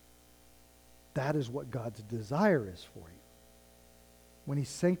 That is what God's desire is for you. When he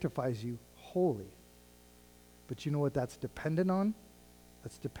sanctifies you wholly. But you know what that's dependent on?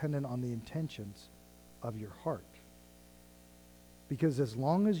 That's dependent on the intentions of your heart. Because as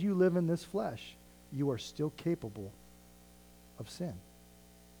long as you live in this flesh, you are still capable of sin.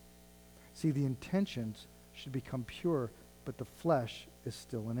 See, the intentions should become pure, but the flesh is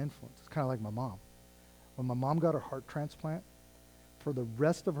still an influence. It's kind of like my mom. When my mom got her heart transplant, for the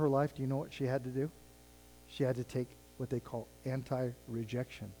rest of her life, do you know what she had to do? She had to take what they call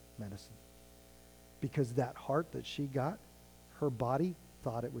anti-rejection medicine. Because that heart that she got, her body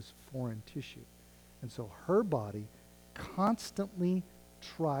thought it was foreign tissue. And so her body constantly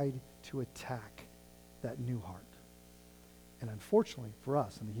tried to attack that new heart. And unfortunately for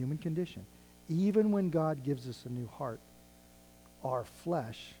us in the human condition, even when God gives us a new heart, our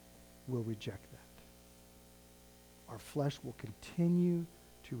flesh will reject that. Our flesh will continue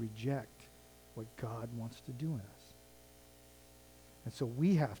to reject what God wants to do in us. And so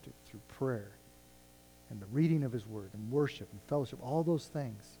we have to, through prayer and the reading of his word and worship and fellowship, all those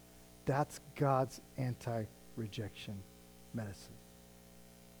things, that's God's anti-rejection medicine.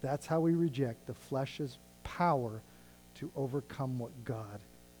 That's how we reject the flesh's power to overcome what God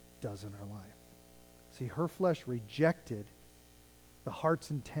does in our life. See, her flesh rejected the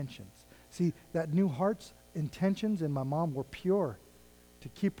heart's intentions. See, that new heart's intentions in my mom were pure to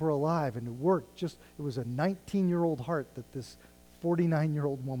keep her alive and to work. It was a 19-year-old heart that this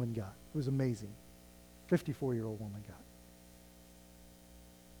 49-year-old woman got. It was amazing. 54-year-old woman got.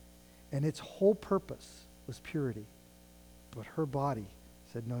 And its whole purpose was purity. But her body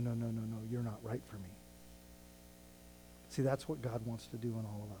said, no, you're not right for me. See, that's what God wants to do in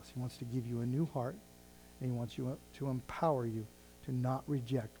all of us. He wants to give you a new heart, and he wants you to empower you to not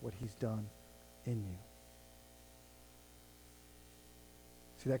reject what he's done in you.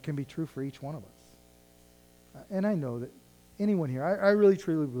 See, that can be true for each one of us. And I know that anyone here, I really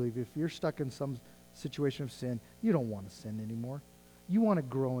truly believe if you're stuck in some situation of sin, you don't want to sin anymore. You want to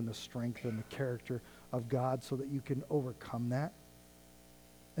grow in the strength and the character of God so that you can overcome that.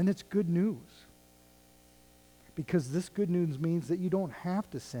 And it's good news. Because this good news means that you don't have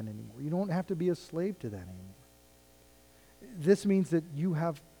to sin anymore. You don't have to be a slave to that anymore. This means that you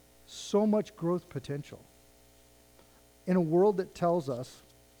have so much growth potential. In a world that tells us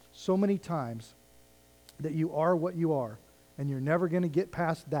so many times that you are what you are, and you're never going to get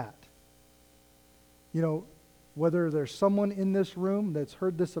past that. You know, whether there's someone in this room that's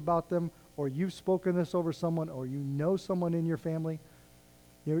heard this about them, or you've spoken this over someone, or you know someone in your family,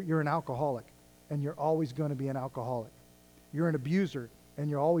 you're an alcoholic, and you're always going to be an alcoholic. You're an abuser, and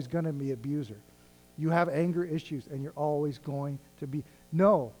you're always going to be an abuser. You have anger issues, and you're always going to be.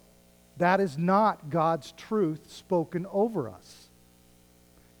 No, that is not God's truth spoken over us.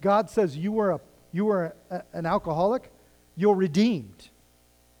 God says you were an alcoholic, you're redeemed.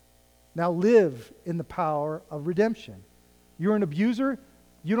 Now live in the power of redemption. You're an abuser,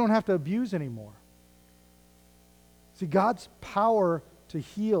 you don't have to abuse anymore. See, God's power to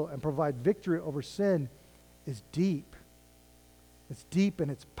heal and provide victory over sin is deep. It's deep and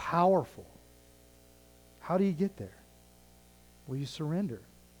it's powerful. How do you get there? Well, you surrender.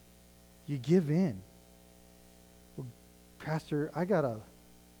 You give in. Well, Pastor, I got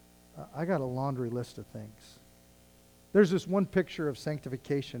a laundry list of things. There's this one picture of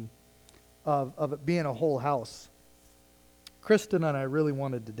sanctification of it being a whole house. Kristen and I really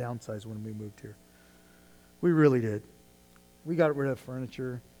wanted to downsize when we moved here. We really did. We got rid of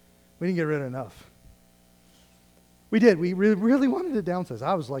furniture. We didn't get rid of enough. We did. We really wanted to downsize.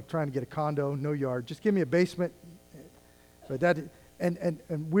 I was like trying to get a condo, no yard. Just give me a basement. But that,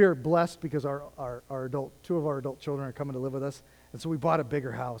 and we're blessed because two of our adult children are coming to live with us. And so we bought a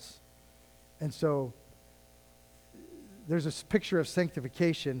bigger house. And so there's this picture of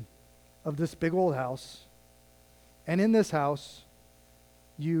sanctification of this big old house. And in this house,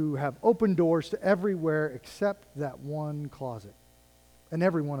 you have open doors to everywhere except that one closet. And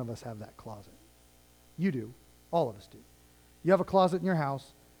every one of us have that closet. You do. All of us do. You have a closet in your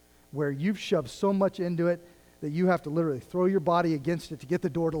house where you've shoved so much into it that you have to literally throw your body against it to get the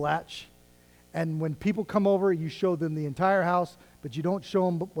door to latch. And when people come over, you show them the entire house, but you don't show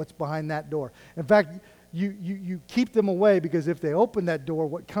them what's behind that door. In fact, you keep them away because if they open that door,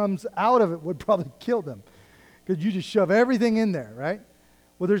 what comes out of it would probably kill them because you just shove everything in there, right?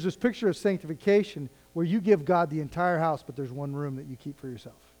 Well, there's this picture of sanctification where you give God the entire house, but there's one room that you keep for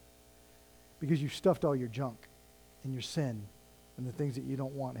yourself because you've stuffed all your junk and your sin and the things that you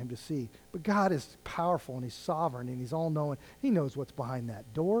don't want him to see. But God is powerful and he's sovereign and he's all-knowing. He knows what's behind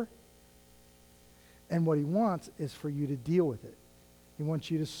that door. And what he wants is for you to deal with it. He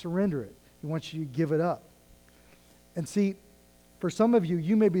wants you to surrender it. He wants you to give it up. And see, for some of you,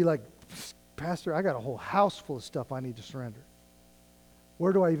 you may be like, Pastor, I got a whole house full of stuff I need to surrender.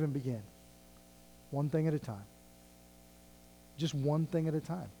 Where do I even begin? One thing at a time. Just one thing at a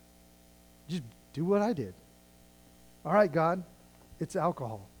time. Just do what I did. All right, God, it's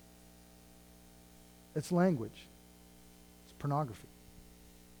alcohol. It's language. It's pornography.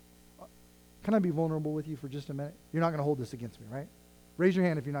 Can I be vulnerable with you for just a minute? You're not going to hold this against me, right? Raise your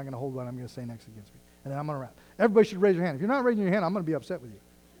hand if you're not going to hold what I'm going to say next against me. And then I'm going to wrap. Everybody should raise your hand. If you're not raising your hand, I'm going to be upset with you.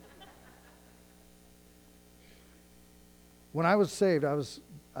 When I was saved,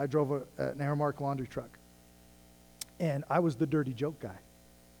 I drove an Aramark laundry truck. And I was the dirty joke guy.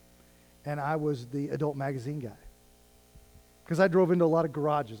 And I was the adult magazine guy. Because I drove into a lot of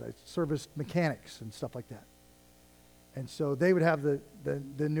garages. I serviced mechanics and stuff like that. And so they would have the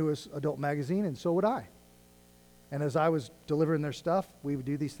newest adult magazine, and so would I. And as I was delivering their stuff, we would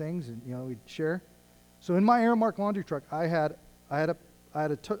do these things, and we'd share. So in my Aramark laundry truck, I had a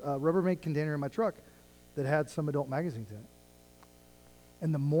Rubbermaid container in my truck that had some adult magazines in it.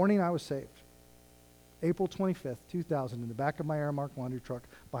 And the morning I was saved, April 25th, 2000, in the back of my Aramark laundry truck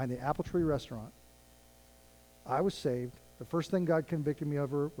behind the Apple Tree restaurant, I was saved. The first thing God convicted me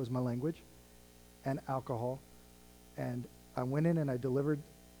over was my language and alcohol. And I went in and I delivered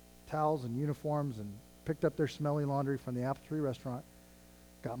towels and uniforms and picked up their smelly laundry from the Apple Tree restaurant,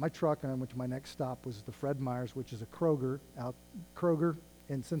 got my truck, and I went to my next stop, was the Fred Meyer's, which is a Kroger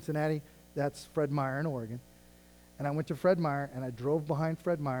in Cincinnati. That's Fred Meyer in Oregon. And I went to Fred Meyer, and I drove behind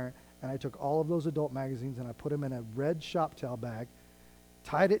Fred Meyer, and I took all of those adult magazines, and I put them in a red shop towel bag,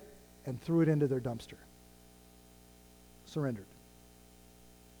 tied it, and threw it into their dumpster. Surrendered.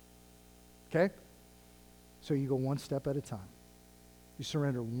 Okay? So you go one step at a time. You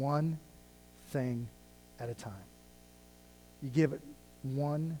surrender one thing at a time. You give it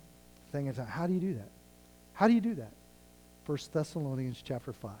one thing at a time. How do you do that? How do you do that? 1 Thessalonians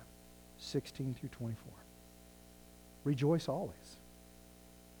chapter 5, 16 through 24. Rejoice always.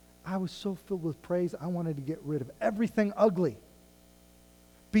 I was so filled with praise, I wanted to get rid of everything ugly.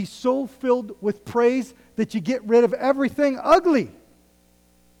 Be so filled with praise that you get rid of everything ugly.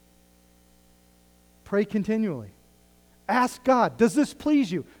 Pray continually. Ask God, does this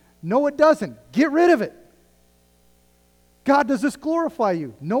please you? No, it doesn't. Get rid of it. God, does this glorify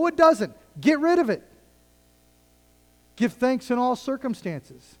you? No, it doesn't. Get rid of it. Give thanks in all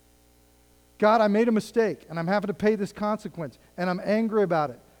circumstances. God, I made a mistake and I'm having to pay this consequence and I'm angry about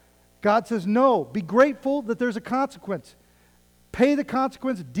it. God says, no, be grateful that there's a consequence. Pay the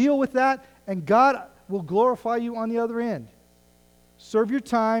consequence, deal with that, and God will glorify you on the other end. Serve your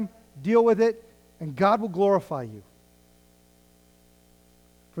time, deal with it, and God will glorify you.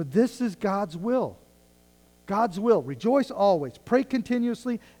 For this is God's will. God's will. Rejoice always. Pray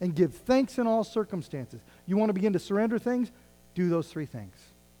continuously and give thanks in all circumstances. You want to begin to surrender things? Do those three things.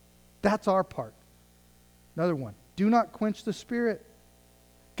 That's our part. Another one. Do not quench the Spirit.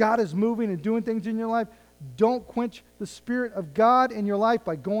 God is moving and doing things in your life. Don't quench the Spirit of God in your life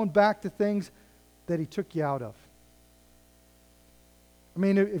by going back to things that He took you out of. I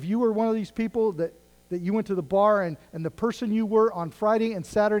mean, if you were one of these people that you went to the bar and the person you were on Friday and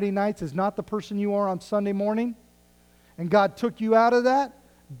Saturday nights is not the person you are on Sunday morning, and God took you out of that,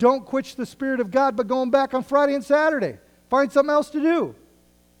 don't quench the Spirit of God by going back on Friday and Saturday. Find something else to do.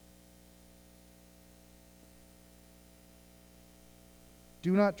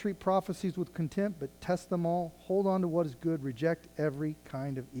 Do not treat prophecies with contempt, but test them all. Hold on to what is good. Reject every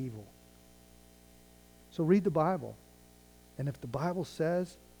kind of evil. So read the Bible. And if the Bible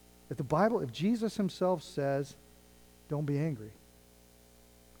says, if Jesus Himself says, don't be angry.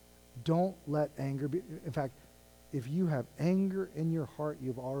 Don't let anger be. In fact, if you have anger in your heart,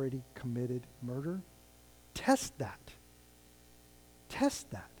 you've already committed murder. Test that.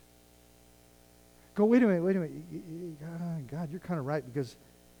 Test that. Go, wait a minute. God, you're kind of right, because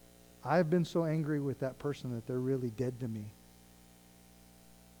I've been so angry with that person that they're really dead to me.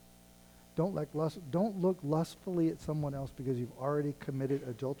 Don't look lustfully at someone else because you've already committed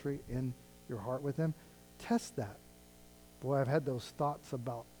adultery in your heart with them. Test that. Boy, I've had those thoughts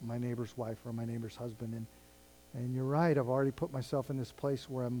about my neighbor's wife or my neighbor's husband, and you're right, I've already put myself in this place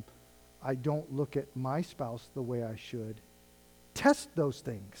where I don't look at my spouse the way I should. Test those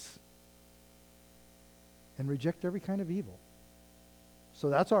things. And reject every kind of evil. So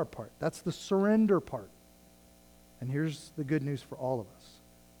that's our part. That's the surrender part. And here's the good news for all of us.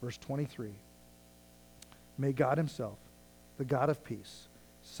 Verse 23. May God Himself, the God of peace,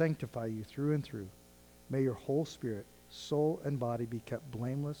 sanctify you through and through. May your whole spirit, soul, and body be kept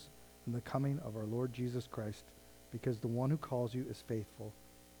blameless in the coming of our Lord Jesus Christ, because the one who calls you is faithful,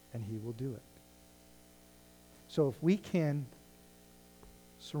 and He will do it. So if we can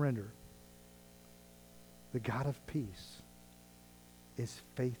surrender, the God of peace is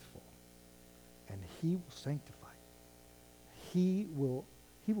faithful, and He will sanctify. He will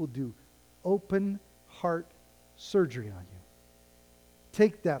do open heart surgery on you.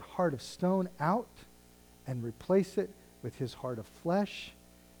 Take that heart of stone out and replace it with His heart of flesh,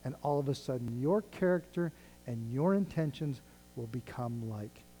 and all of a sudden your character and your intentions will become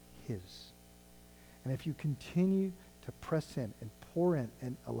like His. And if you continue to press in and pour in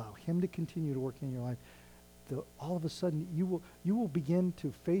and allow Him to continue to work in your life, all of a sudden you will begin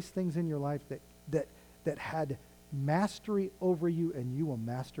to face things in your life that had mastery over you, and you will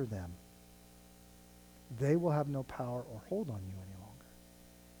master them. They will have no power or hold on you any longer.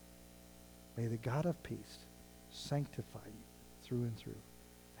 May the God of peace sanctify you through and through.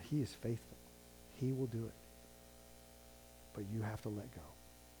 He is faithful. He will do it. But you have to let go.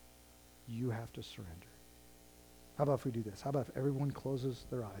 You have to surrender. How about if we do this? How about if everyone closes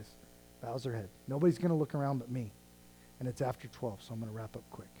their eyes, bows their head? Nobody's going to look around but me. And it's after 12, so I'm going to wrap up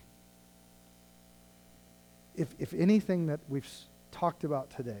quick. If anything that we've talked about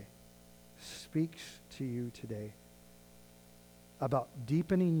today speaks to you today about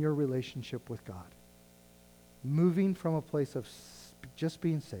deepening your relationship with God, moving from a place of just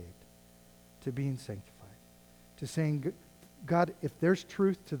being saved to being sanctified, to saying, God, if there's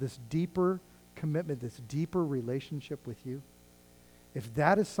truth to this deeper commitment, this deeper relationship with you, if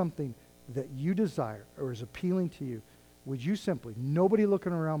that is something that you desire or is appealing to you, would you simply, nobody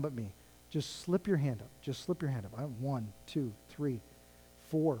looking around but me, just slip your hand up. Just slip your hand up. I have 1, 2, 3,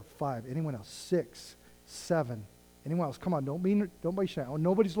 4, 5. Anyone else? 6, 7. Anyone else? Come on, don't be shy. Oh,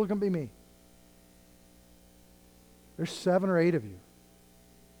 nobody's looking but me. There's 7 or 8 of you.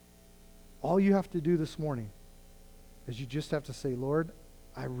 All you have to do this morning is you just have to say, Lord,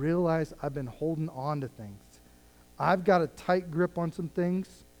 I realize I've been holding on to things. I've got a tight grip on some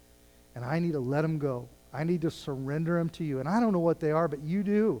things, and I need to let them go. I need to surrender them to you. And I don't know what they are, but you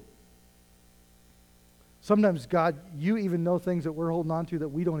do. Sometimes, God, you even know things that we're holding on to that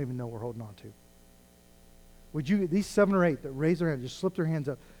we don't even know we're holding on to. Would you, these 7 or 8 that raise their hands, just slip their hands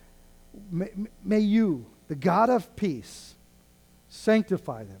up. May you, the God of peace,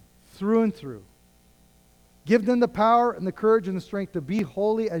 sanctify them through and through. Give them the power and the courage and the strength to be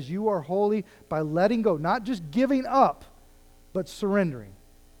holy as you are holy by letting go, not just giving up, but surrendering.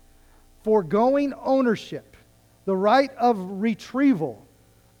 Foregoing ownership, the right of retrieval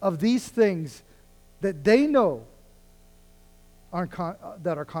of these things that they know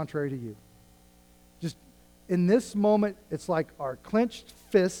that are contrary to you. Just in this moment, it's like our clenched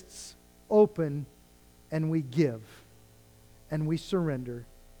fists open and we give and we surrender.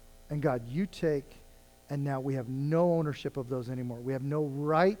 And God, you take, and now we have no ownership of those anymore. We have no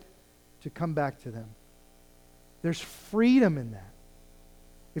right to come back to them. There's freedom in that.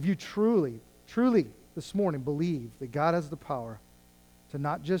 If you truly, truly this morning believe that God has the power to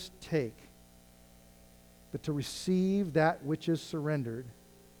not just take, but to receive that which is surrendered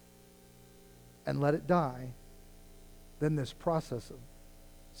and let it die, then this process of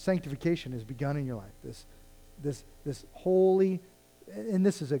sanctification has begun in your life. This holy, and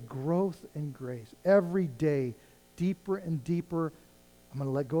this is a growth in grace. Every day, deeper and deeper, I'm going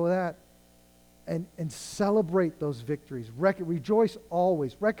to let go of that and celebrate those victories. Rejoice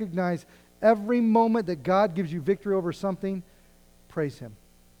always. Recognize every moment that God gives you victory over something, praise Him.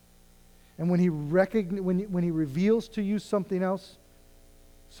 And when He reveals to you something else,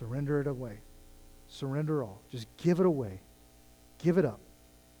 surrender it away. Surrender all. Just give it away. Give it up.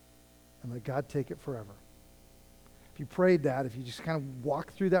 And let God take it forever. If you prayed that, if you just kind of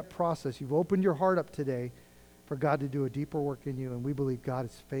walk through that process, you've opened your heart up today for God to do a deeper work in you, and we believe God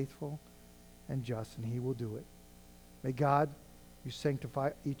is faithful and just, and He will do it. May God, you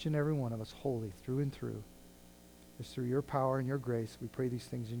sanctify each and every one of us wholly through and through. It's through your power and your grace. We pray these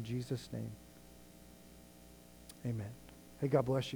things in Jesus' name. Amen. Hey, God bless you.